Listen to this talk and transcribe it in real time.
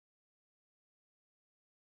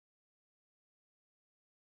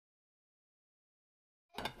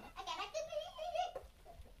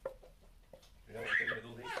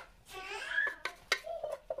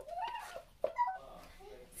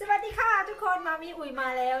มามิอุ๋ยมา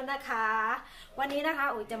แล้วนะคะวันนี้นะคะ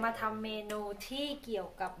อุ๋ยจะมาทำเมนูที่เกี่ยว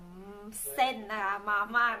กับเส้นนะคะมา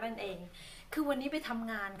ม่านั่นเองคือวันนี้ไปท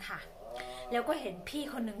ำงานค่ะแล้วก็เห็นพี่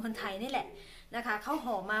คนหนึ่งคนไทยนี่แหละนะคะเขา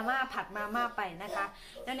ห่อมาม่าผัดมาม่าไปนะคะ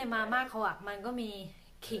แล้วในมาม่าเขาอ่ะมันก็มี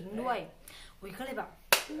ขิงด้วยอุ๋ยก็เลยแบบ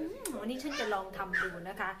วันนี้ฉันจะลองทำดู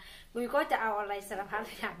นะคะอุ๋ยก็จะเอาอะไรสารพัด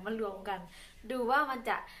อย่างมารวมกันดูว่ามัน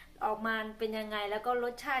จะออกมาเป็นยังไงแล้วก็ร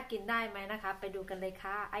สชาติกินได้ไหมนะคะไปดูกันเลย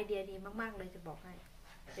ค่ะไอเดียดีมากๆเลยจะบอกให้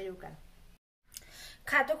ไปดูกัน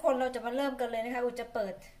ค่ะทุกคนเราจะมาเริ่มกันเลยนะคะอุ๋ยจะเปิ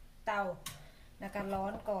ดเตานะคะร้อ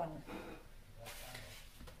นก่อน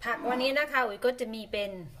ผักวันนี้นะคะอุ๋ยก็จะมีเป็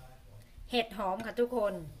นเห็ดหอมค่ะทุกค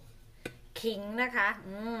นขิงนะคะ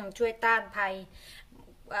ช่วยต้านภัย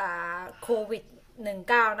โควิด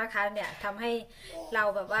-19 นะคะเนี่ยทำให้เรา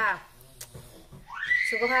แบบว่า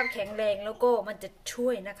สุขภาพแข็งแรงแล้วก็มันจะช่ว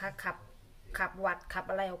ยนะคะขับหวัดขับ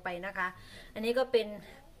อะไรออกไปนะคะอันนี้ก็เป็น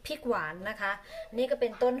พริกหวานนะคะนี่ก็เป็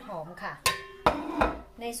นต้นหอมค่ะ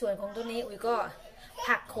ในส่วนของตัวนี้อุ๋ยก็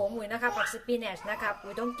ผักโขมอุ๋ยนะคะผักสปินัชนะคะ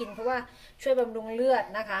อุ๋ยต้องกินเพราะว่าช่วยบำรุงเลือด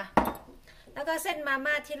นะคะแล้วก็เส้นมา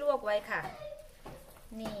ม่าที่ลวกไว้ค่ะ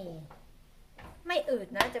นี่ไม่อืด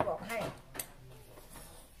นะจะบอกให้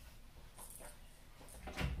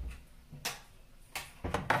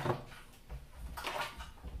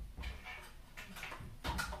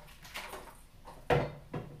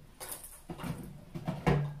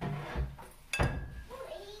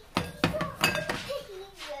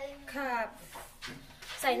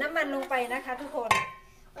ใส่น้ำมันลงไปนะคะทุกคน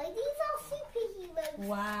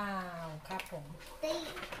ว้าวครับผม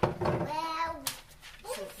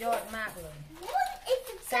สุดยอดมากเลย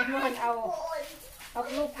แซมมอนเอา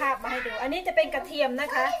รูปภาพมาให้ดูอันนี้จะเป็นกระเทียมนะ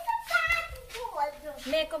คะ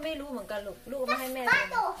แม่ก็ไม่รู้เหมือนกันลูกมาให้แม่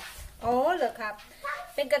ดูอ๋อเหรอครับ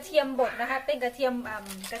เป็นกระเทียมบดนะคะเป็นกระเทียม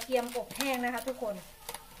อบแห้งนะคะทุกคน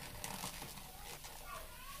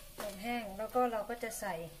อบแห้งแล้วก็เราก็จะใ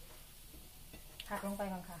ส่ผักลงไป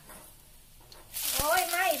ก่อนค่ะโอ้ย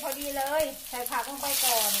ไม่พอดีเลยใส่ผักลงไป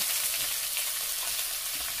ก่อน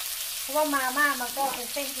เพราะว่ามาม่ามันก็เป็น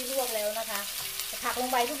เส้นที่ลวกแล้วนะคะผักลง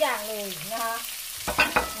ไปทุกอย่างเลยนะคะ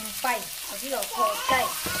ไปเอาที่เราโขลกใส่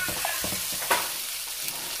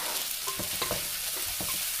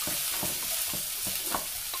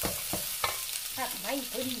ผักไม่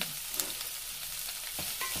พอดี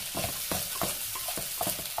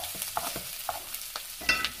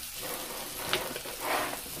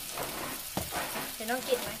น้อง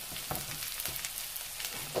กินไหม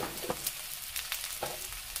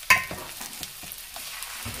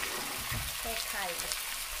ใส่ไข่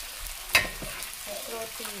ใส่โปร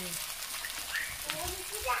ตีน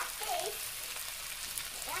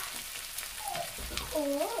โอ้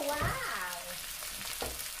ว้าว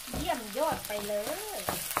เยี่ยมยอดไปเลย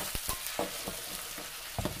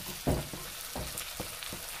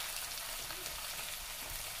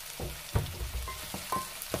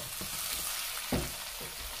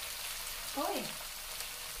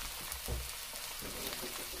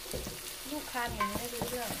ลูกค้าอย่างนี้ไม่รู้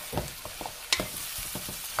เรื่อง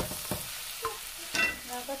เ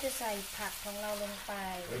ราก็จะใส่ผักของเราลงไป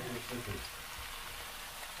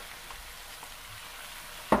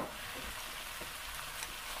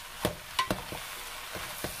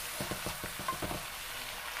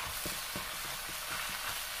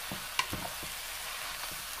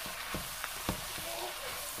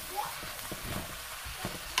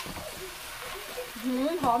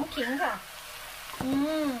หอมขิงค่ะ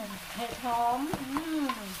เห็ดหอม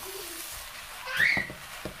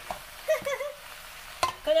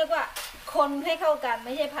ก็เรียกว่าคนให้เข้ากันไ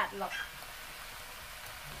ม่ใช่ผัดหรอก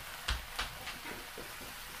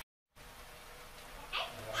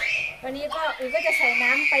วันนี้ก็อุ๋ยก็จะใส่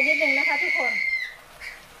น้ำไปนิดนึงนะคะทุกคน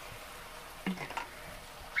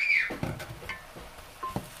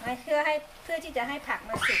เพื่อที่จะให้ผักม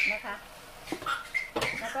าสุกนะคะ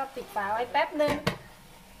แล้วก็ปิดฝาไว้แป๊บนึง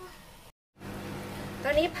ต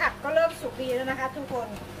อนนี้ผักก็เริ่มสุกดีแล้วนะคะทุกคน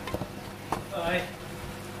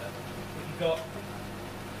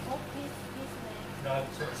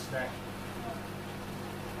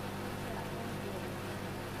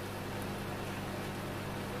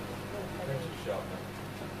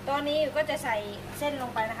ตอนนี้ก็จะใส่เส้นลง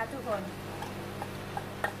ไปนะคะทุกคน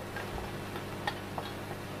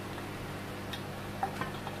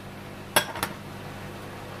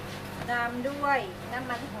ตามด้วยน้ำ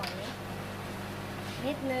มันหอย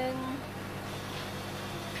นิดนึง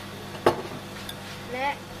และ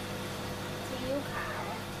ซีอิ๊วขาว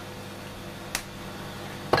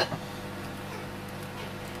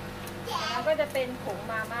แล้วก็จะเป็นผง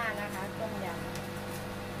มาม่านะคะต้มย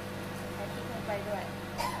ำใส่พริกลงไปด้วย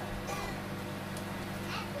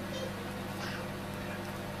แ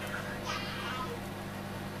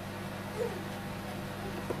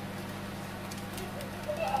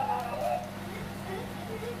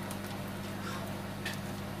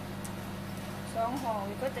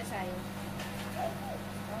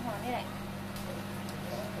หัวหอมนี่แหละ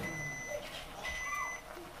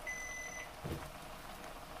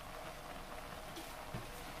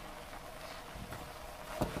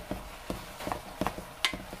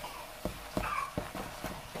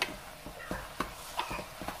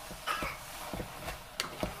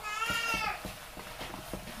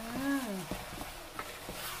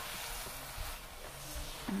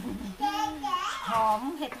หอม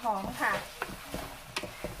เห็ดหอมค่ะ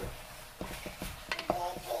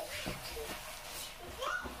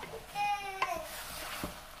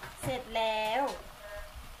เสร็จแล้ว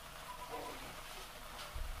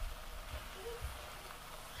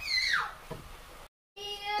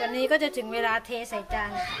ตอนนี้ก็จะถึงเวลาเทใส่จา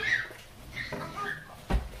นค่ะ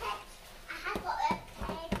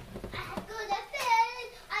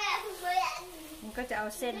มันก็จะเอา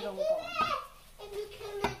เส้นลงก่อน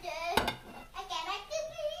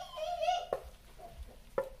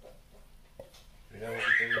You know what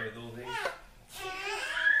you're doing with all these?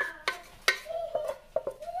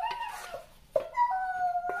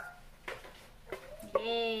 เ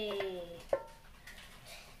ย้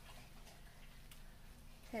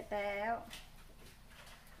เสร็จแล้ว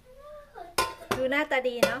ดูหน้าตา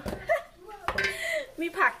ดีเนาะ มี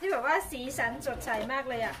ผักที่แบบว่าสีสันสดใสมาก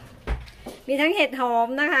เลยอ่ะมีทั้งเห็ดหอม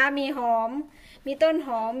นะคะมีหอมมีต้นห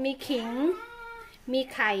อมมีขิงมี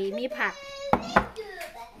ไข่มีผัก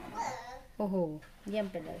โอ้โหเยี่ยม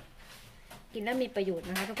ไปเลยกินแล้วมีประโยชน์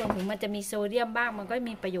นะคะทุกคนถึงมันจะมีโซเดียมบ้างมันก็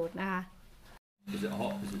มีประโยชน์นะคะ Is it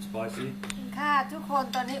hot? Is it spicy? ค่ะทุกคน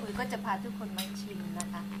ตอนนี้อุ๋ยก็จะพาทุกคนมาชิมนะ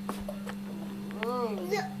คะ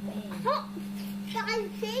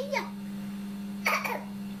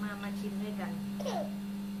มาชิมด้วยกัน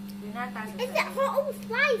ดูหน้าตาสวย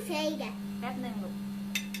ๆแป๊บหนึ่งลูก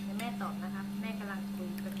เดี๋ยวแม่ตอบนะคะแม่กำลังคุย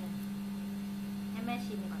กันเลยให้แม่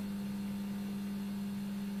ชิมก่อน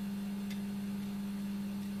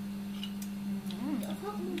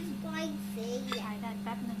ได้แ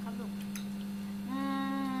ป๊บหนึ่งครับลูก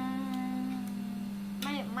ไ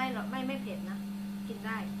ม่เผ็ดนะกินไ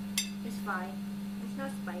ด้ it's fine it's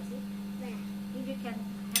not spicy if you can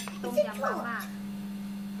have ต้มยำมาม่า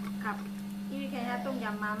ครับ if you can have ต้มย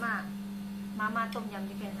ำมาม่าต้มยำ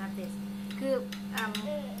you can have this คือส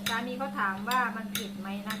ามีเขาถามว่ามันเผ็ดไหม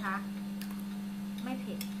นะคะไม่เ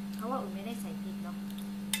ผ็ดเพราะว่าอุ่นไม่ได้ใส่พริกเนาะ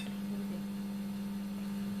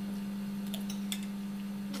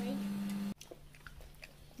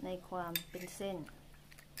ในความเป็นเส้น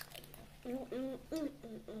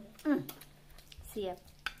เสียบ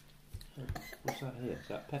What's that here? Is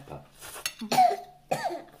that pepper?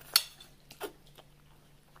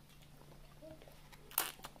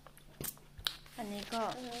 อันนี้ก็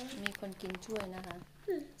มีคนกินช่วยนะคะ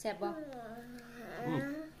แซ่บบ่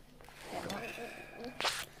แซ่บบ่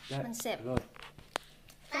มันแซ่บ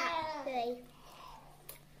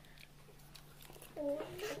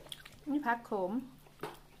นี่ผักโขม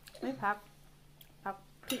ไม่ผัก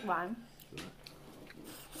พริกหวาน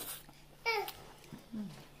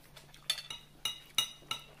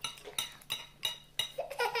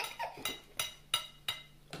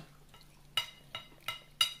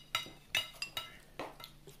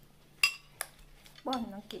บ้อน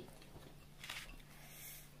น้องกิน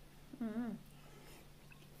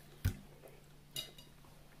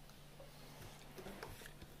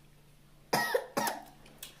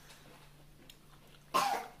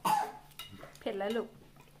เผ็ดแล้วลูก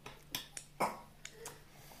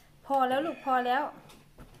พอแล้วลูกพอแล้ว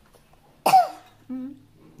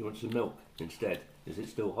You want some milk instead? Is it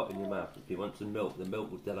still hot in your mouth? If you want some milk, the milk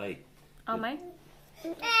will delay. เอาไหม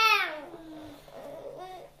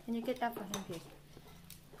Can you get that for him please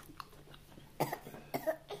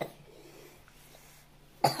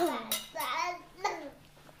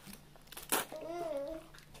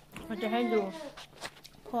เราจะให้ดู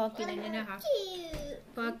พอกินอันนี้นะคะ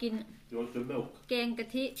พอกิน You want some milk? แกงกะ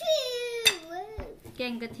ทิ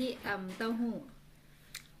เต้าหู้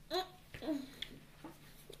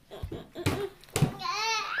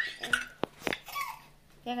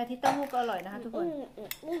แกงกะทิเต้าหู้ก็อร่อยนะคะทุกคน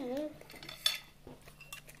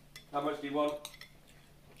How much do you want?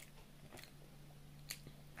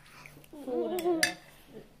 ฟูนะ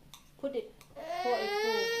พูดดิโคอีก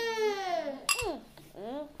ฟู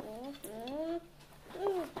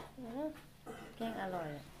แกงอร่อย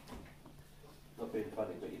Not being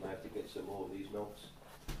funny, but you might have to get some more of these milks.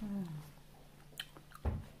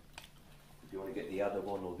 If you want to get the other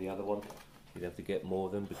one or the other one, you'd have to get more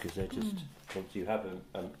of them because they're just once you have them,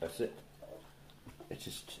 that's it.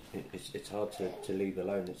 It's hard to leave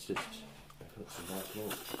alone. It's just got some nice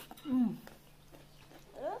milk.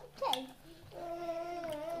 Okay.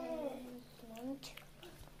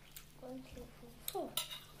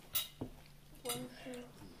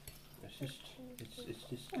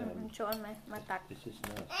 ช้อนไหมมาตัก This is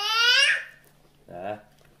nice.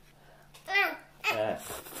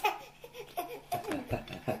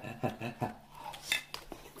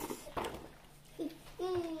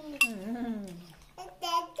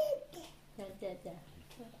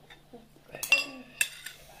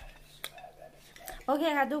โอเค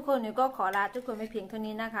ค่ะทุกคนหนูก็ขอลาทุกคนไปเพียงเท่า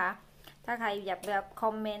นี้นะคะถ้าใครอยากแบบค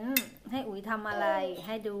อมเมนต์ให้อุ๋ยทำอะไรใ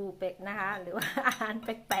ห้ดูเป็กนะคะหรือว่าอาหารแ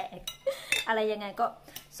ปลกๆอะไรยังไงก็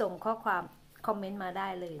ส่งข้อความคอมเมนต์มาได้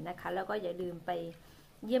เลยนะคะแล้วก็อย่าลืมไป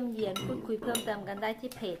เยี่ยมเยียนพูดคุยเพิ่มเติมกันได้ที่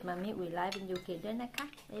เพจมามิอุ๋ยไลฟ์เป็นยูเคด้วยนะคะ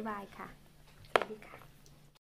บ๊ายบายค่ะสวัสดีค่ะ